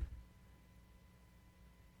care?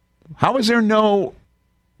 How is there no?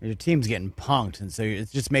 Your team's getting punked, and so it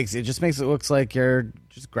just makes it look like you're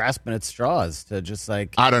just grasping at straws to just I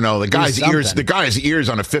don't know. The guy's ears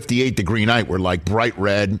on a 58-degree night were bright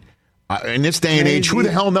red. In this day and age, who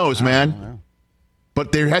the hell knows, man?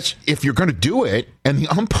 But if you're going to do it, and the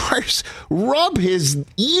umpires rub his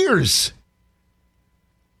ears.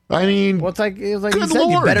 I mean, well, it's like you said,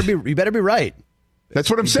 Lord. you better be right. That's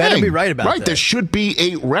what I'm saying. You better be right about that. There should be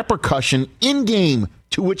a repercussion in game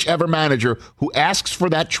to whichever manager who asks for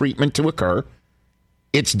that treatment to occur.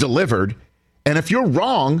 It's delivered. And if you're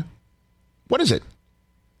wrong, what is it?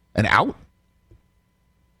 An out?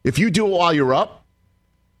 If you do it while you're up,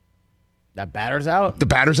 that batter's out. The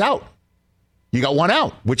batter's out. You got one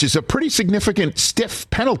out, which is a pretty significant stiff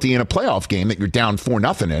penalty in a playoff game that you're down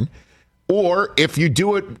 4-0 in. Or if you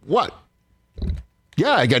do it, what?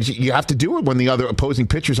 Yeah, you have to do it when the other opposing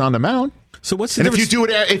pitcher's on the mound. So what's the difference?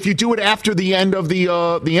 difference? If you do it after the end of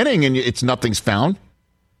the inning and nothing's found,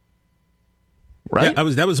 right? Yeah,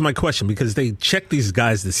 that was my question, because they check these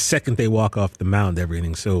guys the second they walk off the mound every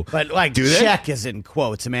inning. So, but check is in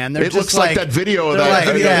quotes, man. It looks like that video of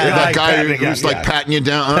that guy who's patting you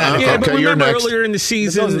down. But remember earlier in the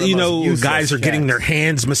season, guys are getting their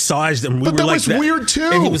hands massaged, and that was weird too.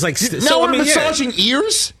 And he was like, "Now we're massaging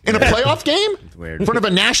ears in a playoff game weird. in front of a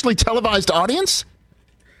nationally televised audience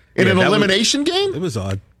in an elimination game." It was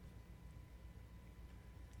odd.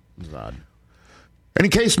 And in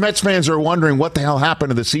case Mets fans are wondering what the hell happened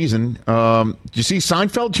to the season, did you see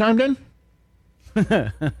Seinfeld chimed in?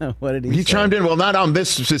 What did he say? He chimed in. Well, not on this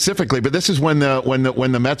specifically, but this is when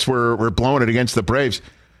the Mets were blowing it against the Braves,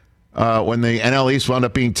 when the NL East wound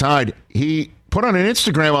up being tied. He put on an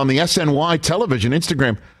Instagram on the SNY television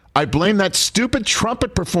Instagram, "I blame that stupid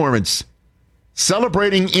trumpet performance.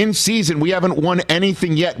 Celebrating in season, we haven't won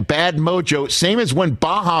anything yet. Bad mojo. Same as when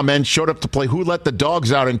Baja Men showed up to play Who Let the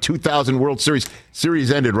Dogs Out in 2000 World Series.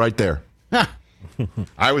 Series ended right there."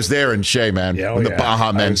 I was there in Shea, man, when the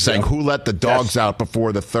Baja Men sang Who Let the Dogs Out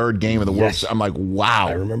before the third game of the World Series. I'm like, wow.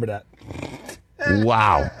 I remember that.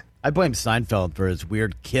 Wow. I blame Seinfeld for his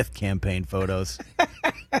weird Kith campaign photos.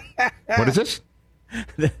 What is this?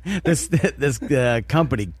 This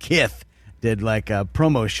company, Kith, did a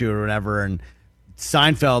promo shoot or whatever, and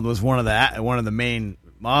Seinfeld was one of the main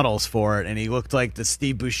models for it, and he looked like the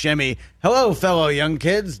Steve Buscemi, "Hello, fellow young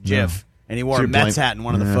kids," GIF. And he wore a Mets hat in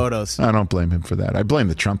one of the photos. I don't blame him for that. I blame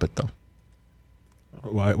the trumpet, though.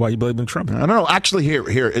 Why are you blaming the trumpet? I don't know. Actually,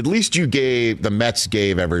 here. At least the Mets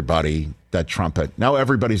gave everybody that trumpet. Now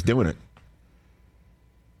everybody's doing it.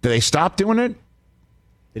 Did they stop doing it?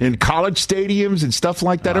 In college stadiums and stuff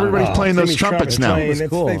like that, everybody's playing those trumpets now. It's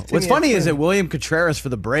cool. What's funny is that William Contreras for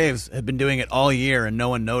the Braves had been doing it all year and no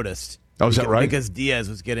one noticed. Oh, is that right? Because Diaz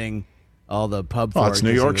was getting all the pub. Oh, it's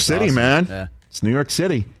New York City, awesome. man. Yeah. It's New York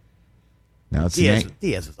City. Now it's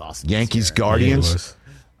Diaz was awesome. Yankees, Guardians.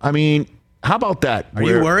 I mean, how about that? Are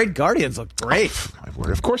you worried? Guardians look great.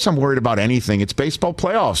 Of course I'm worried about anything. It's baseball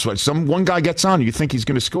playoffs. One guy gets on, you think he's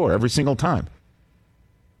going to score every single time.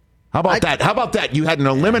 How about that? How about that? You had an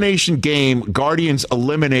elimination game. Guardians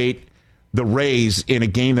eliminate the Rays in a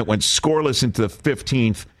game that went scoreless into the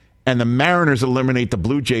 15th, and the Mariners eliminate the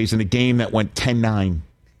Blue Jays in a game that went 10-9.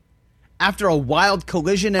 After a wild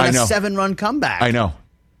collision and a 7-run comeback. I know.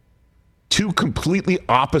 Two completely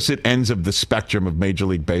opposite ends of the spectrum of Major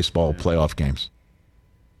League Baseball playoff games.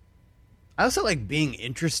 I also like being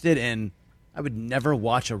interested in, I would never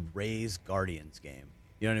watch a Rays Guardians game.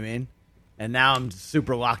 You know what I mean? And now I'm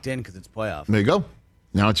super locked in because it's playoff. There you go.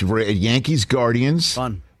 Now it's Yankees Guardians.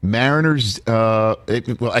 Fun. Mariners.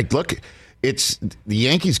 Look, it's the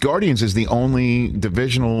Yankees Guardians is the only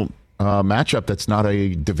divisional matchup that's not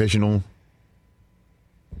a divisional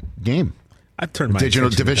game. I've turned my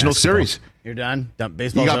divisional series. You're done.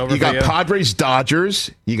 Baseball's over. You got Padres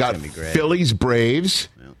Dodgers. You got Phillies Braves.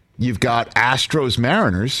 Yep. You've got Astros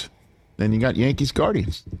Mariners. Then you got Yankees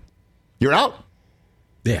Guardians. You're out.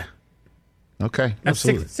 Yeah. Okay.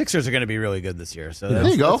 Absolutely. Sixers are going to be really good this year. So there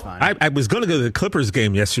you go. I was going to go to the Clippers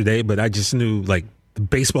game yesterday, but I just knew the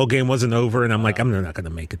baseball game wasn't over, and I'm like, I'm not going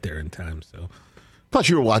to make it there in time. So. Plus,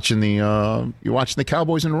 you were watching the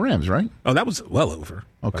Cowboys and the Rams, right? Oh, that was well over.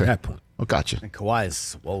 Okay. By that point. Oh, gotcha. And Kawhi is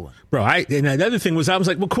swollen. Bro, and the other thing was, I was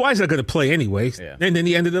like, well, Kawhi's not going to play anyway. Yeah. And then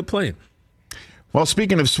he ended up playing. Well,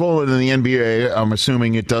 speaking of swollen in the NBA, I'm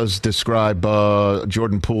assuming it does describe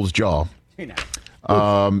Jordan Poole's jaw.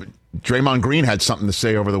 Draymond Green had something to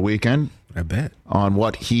say over the weekend. I bet. On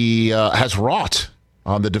what he has wrought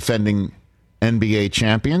on the defending NBA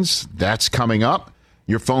champions. That's coming up.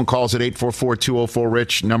 Your phone calls at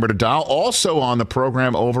 844-204-RICH, number to dial. Also on the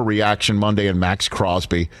program, Overreaction Monday, and Max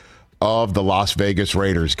Crosby of the Las Vegas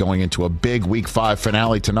Raiders going into a big Week 5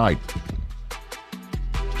 finale tonight.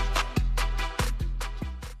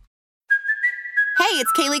 Hey,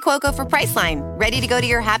 it's Kaylee Cuoco for Priceline. Ready to go to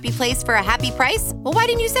your happy place for a happy price? Well, why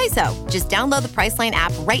didn't you say so? Just download the Priceline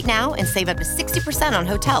app right now and save up to 60% on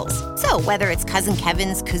hotels. So whether it's Cousin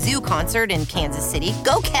Kevin's Kazoo Concert in Kansas City,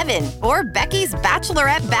 go Kevin, or Becky's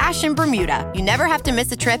Bachelorette Bash in Bermuda, you never have to miss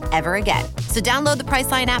a trip ever again. So download the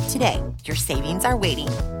Priceline app today. Your savings are waiting.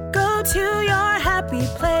 Go to your happy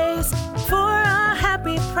place for a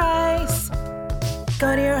happy price.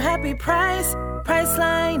 Go to your happy price,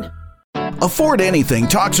 Priceline. Afford Anything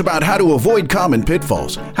talks about how to avoid common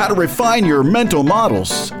pitfalls, how to refine your mental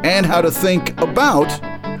models, and how to think about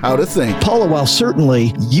how to think. Paula, while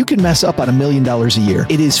certainly you can mess up on $1 million a year,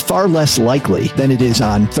 it is far less likely than it is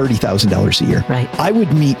on $30,000 a year. Right. I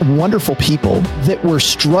would meet wonderful people that were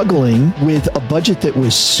struggling with a budget that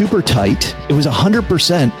was super tight. It was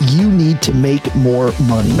 100%. You need to make more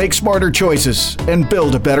money. Make smarter choices and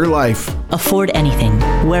build a better life. Afford Anything,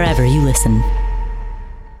 wherever you listen.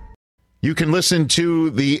 You can listen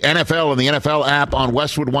to the NFL and the NFL app on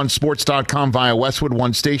WestwoodOneSports.com via Westwood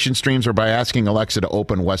One station streams or by asking Alexa to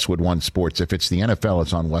open Westwood One Sports. If it's the NFL,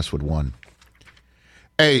 it's on Westwood One.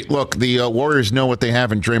 Hey, look, the Warriors know what they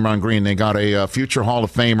have in Draymond Green. They got a future Hall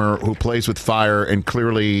of Famer who plays with fire, and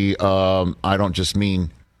clearly I don't just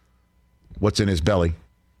mean what's in his belly.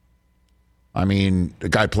 I mean, the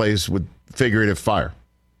guy plays with figurative fire.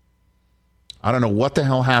 I don't know what the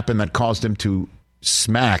hell happened that caused him to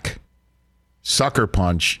sucker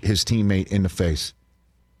punch his teammate in the face.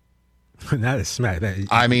 Not a smack.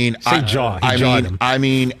 I mean, jaw. Him.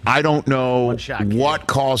 I don't know what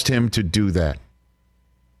caused him to do that.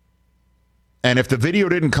 And if the video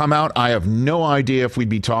didn't come out, I have no idea if we'd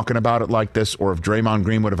be talking about it like this, or if Draymond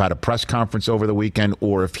Green would have had a press conference over the weekend,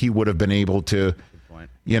 or if he would have been able to,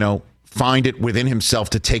 find it within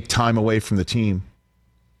himself to take time away from the team.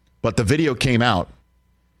 But the video came out,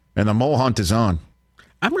 and the mole hunt is on.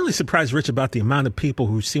 I'm really surprised, Rich, about the amount of people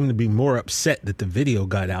who seem to be more upset that the video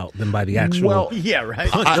got out than by the actual. Well, yeah,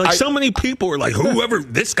 right. So many people were like, "Whoever,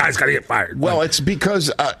 this guy's got to get fired." Well, it's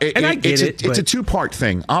because it's a two-part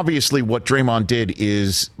thing. Obviously, what Draymond did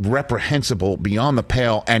is reprehensible, beyond the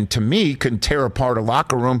pale, and to me, can tear apart a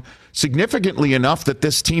locker room significantly enough that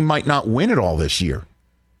this team might not win it all this year.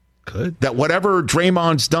 Could. That whatever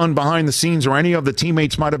Draymond's done behind the scenes, or any of the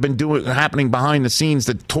teammates might have been happening behind the scenes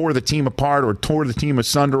that tore the team apart or tore the team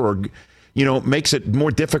asunder, or makes it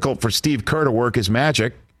more difficult for Steve Kerr to work his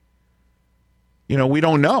magic. We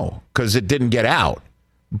don't know because it didn't get out.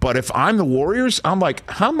 But if I'm the Warriors, I'm like,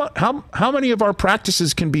 how many of our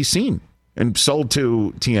practices can be seen and sold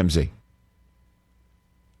to TMZ?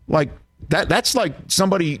 Like that's like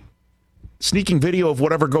somebody sneaking video of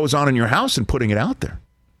whatever goes on in your house and putting it out there.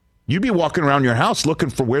 You'd be walking around your house looking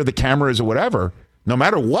for where the camera is or whatever, no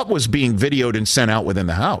matter what was being videoed and sent out within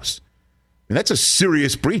the house. And that's a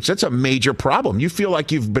serious breach. That's a major problem. You feel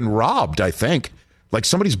like you've been robbed, I think. Like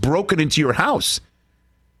somebody's broken into your house.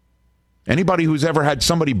 Anybody who's ever had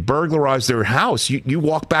somebody burglarize their house, you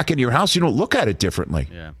walk back into your house, you don't look at it differently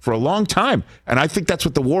for a long time. And I think that's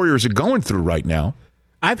what the Warriors are going through right now.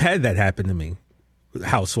 I've had that happen to me,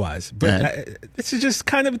 house-wise. But this is just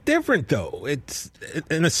kind of different, though. It's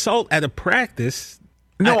an assault at a practice.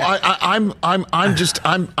 No,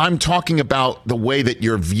 I'm talking about the way that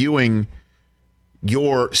you're viewing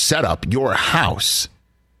your setup, your house.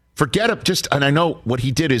 Forget it. And I know what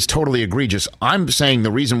he did is totally egregious. I'm saying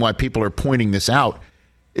the reason why people are pointing this out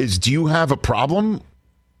is, do you have a problem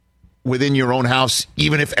within your own house,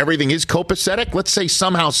 even if everything is copacetic? Let's say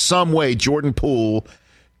somehow, some way, Jordan Poole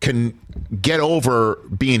can get over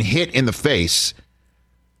being hit in the face.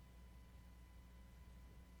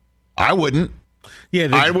 I wouldn't. Yeah,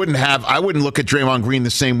 I wouldn't look at Draymond Green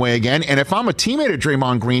the same way again. And if I'm a teammate of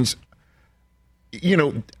Draymond Green's,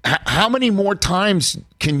 how many more times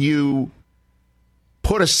can you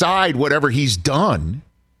put aside whatever he's done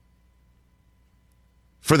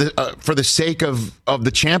for the sake of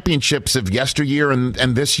the championships of yesteryear and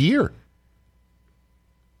this year?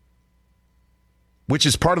 Which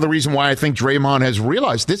is part of the reason why I think Draymond has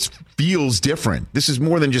realized this feels different. This is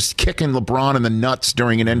more than just kicking LeBron in the nuts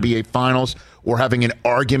during an NBA Finals or having an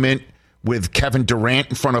argument with Kevin Durant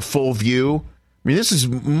in front of full view. I mean, this is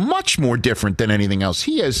much more different than anything else.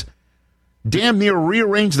 He has damn near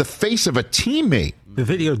rearranged the face of a teammate. The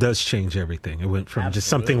video does change everything. It went from just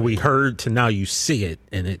something we heard to now you see it,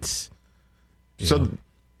 and it's... So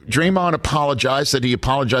Draymond apologized, said he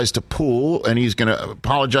apologized to Poole, and he's going to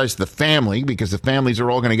apologize to the family because the families are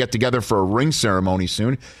all going to get together for a ring ceremony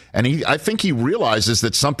soon. And I think he realizes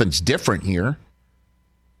that something's different here.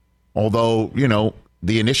 Although,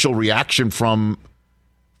 the initial reaction from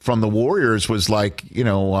the Warriors was like,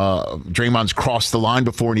 Draymond's crossed the line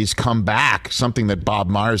before and he's come back, something that Bob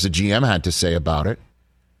Myers, the GM, had to say about it.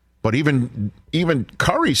 But even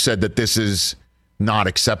Curry said that this is not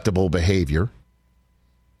acceptable behavior.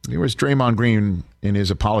 Here was Draymond Green in his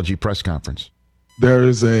apology press conference. There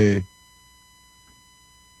is a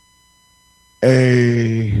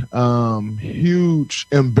huge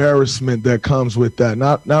embarrassment that comes with that.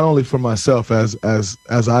 Not only for myself as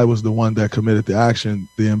I was the one that committed the action,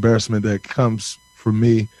 the embarrassment that comes for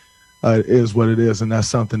me is what it is, and that's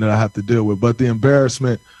something that I have to deal with. But the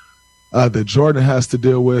embarrassment that Jordan has to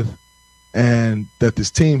deal with, and that this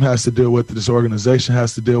team has to deal with, that this organization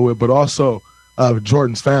has to deal with, but also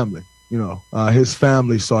Jordan's family. His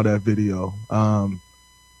family saw that video.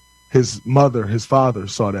 His mother, his father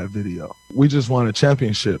saw that video. We just won a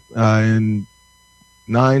championship. In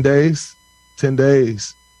 9 days, 10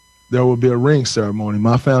 days, there will be a ring ceremony.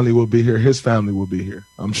 My family will be here. His family will be here.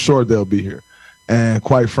 I'm sure they'll be here. And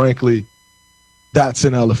quite frankly, that's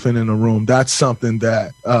an elephant in the room. That's something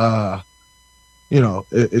that,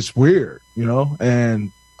 it's weird,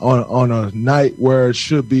 and on a night where it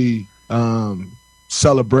should be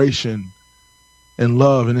celebration and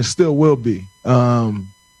love, and it still will be.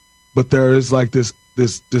 But there is like this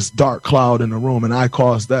dark cloud in the room, and I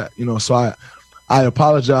caused that, So I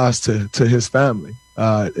apologize to his family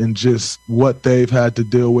and just what they've had to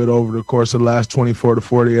deal with over the course of the last 24 to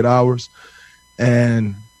 48 hours,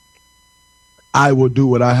 and I will do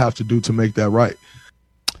what I have to do to make that right.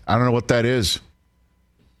 I don't know what that is.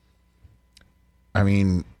 I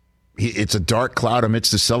mean, it's a dark cloud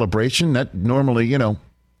amidst the celebration that normally,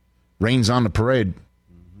 rains on the parade.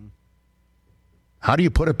 How do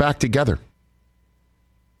you put it back together?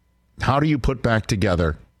 How do you put back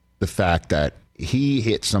together the fact that he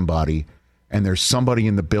hit somebody and there's somebody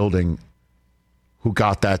in the building who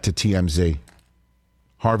got that to TMZ?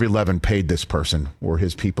 Harvey Levin paid this person, or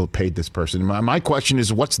his people paid this person. My question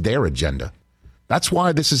is, what's their agenda? That's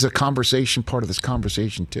why this is a conversation, part of this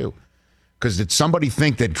conversation too. Because did somebody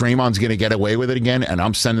think that Draymond's going to get away with it again, and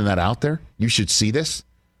I'm sending that out there? You should see this.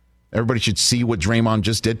 Everybody should see what Draymond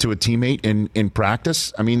just did to a teammate in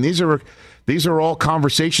practice. I mean, these are all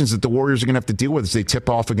conversations that the Warriors are going to have to deal with as they tip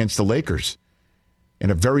off against the Lakers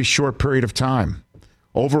in a very short period of time.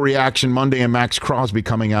 Overreaction Monday and Max Crosby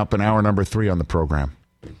coming up in hour number 3 on the program.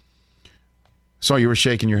 So you were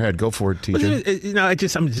shaking your head. Go for it,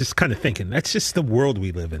 TJ. I'm just kind of thinking that's just the world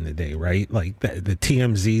we live in today, right? Like the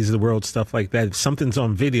TMZs of the world, stuff like that. If something's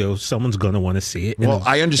on video, someone's going to want to see it. Well,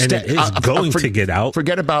 I understand. And it is going to get out.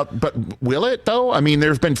 But will it though? I mean,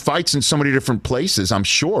 there's been fights in so many different places, I'm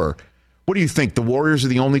sure, What do you think? The Warriors are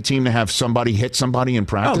the only team to have somebody hit somebody in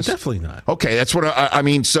practice? Oh, definitely not. Okay, that's what I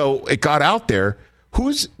mean. So it got out there.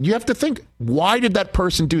 You have to think, why did that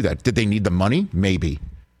person do that? Did they need the money? Maybe.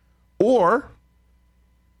 Or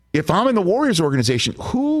if I'm in the Warriors organization,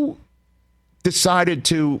 who decided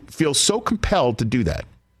to feel so compelled to do that?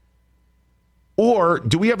 Or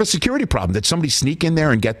do we have a security problem? Did somebody sneak in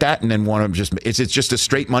there and get that and then want to is it just a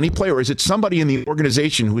straight money play? Or is it somebody in the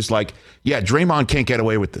organization who's like, yeah, Draymond can't get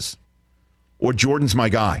away with this? Or Jordan's my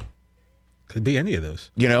guy? Could be any of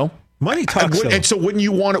those. You know? Money talks. And so wouldn't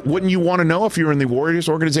you want to know if you're in the Warriors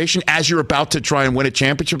organization as you're about to try and win a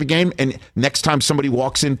championship game, and next time somebody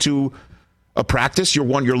walks into a practice, you're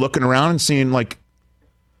looking around and seeing, like,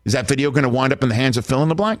 is that video going to wind up in the hands of fill in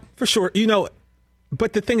the blank? For sure. You know,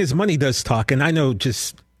 but the thing is, money does talk. And I know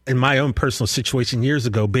just in my own personal situation years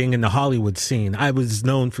ago, being in the Hollywood scene, I was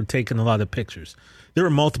known for taking a lot of pictures. There were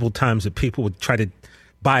multiple times that people would try to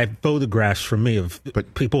buy photographs from me of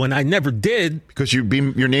people, and I never did. Because your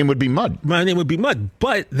name would be mud. My name would be mud.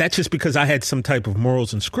 But that's just because I had some type of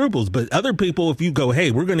morals and scruples. But other people, if you go,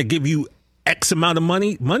 hey, we're going to give you X amount of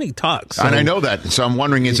money talks. So, and I know that. So I'm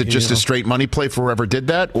wondering, is it just a straight money play for whoever did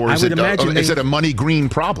that? Or is it a money green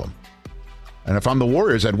problem? And if I'm the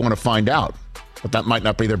Warriors, I'd want to find out. But that might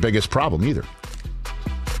not be their biggest problem either.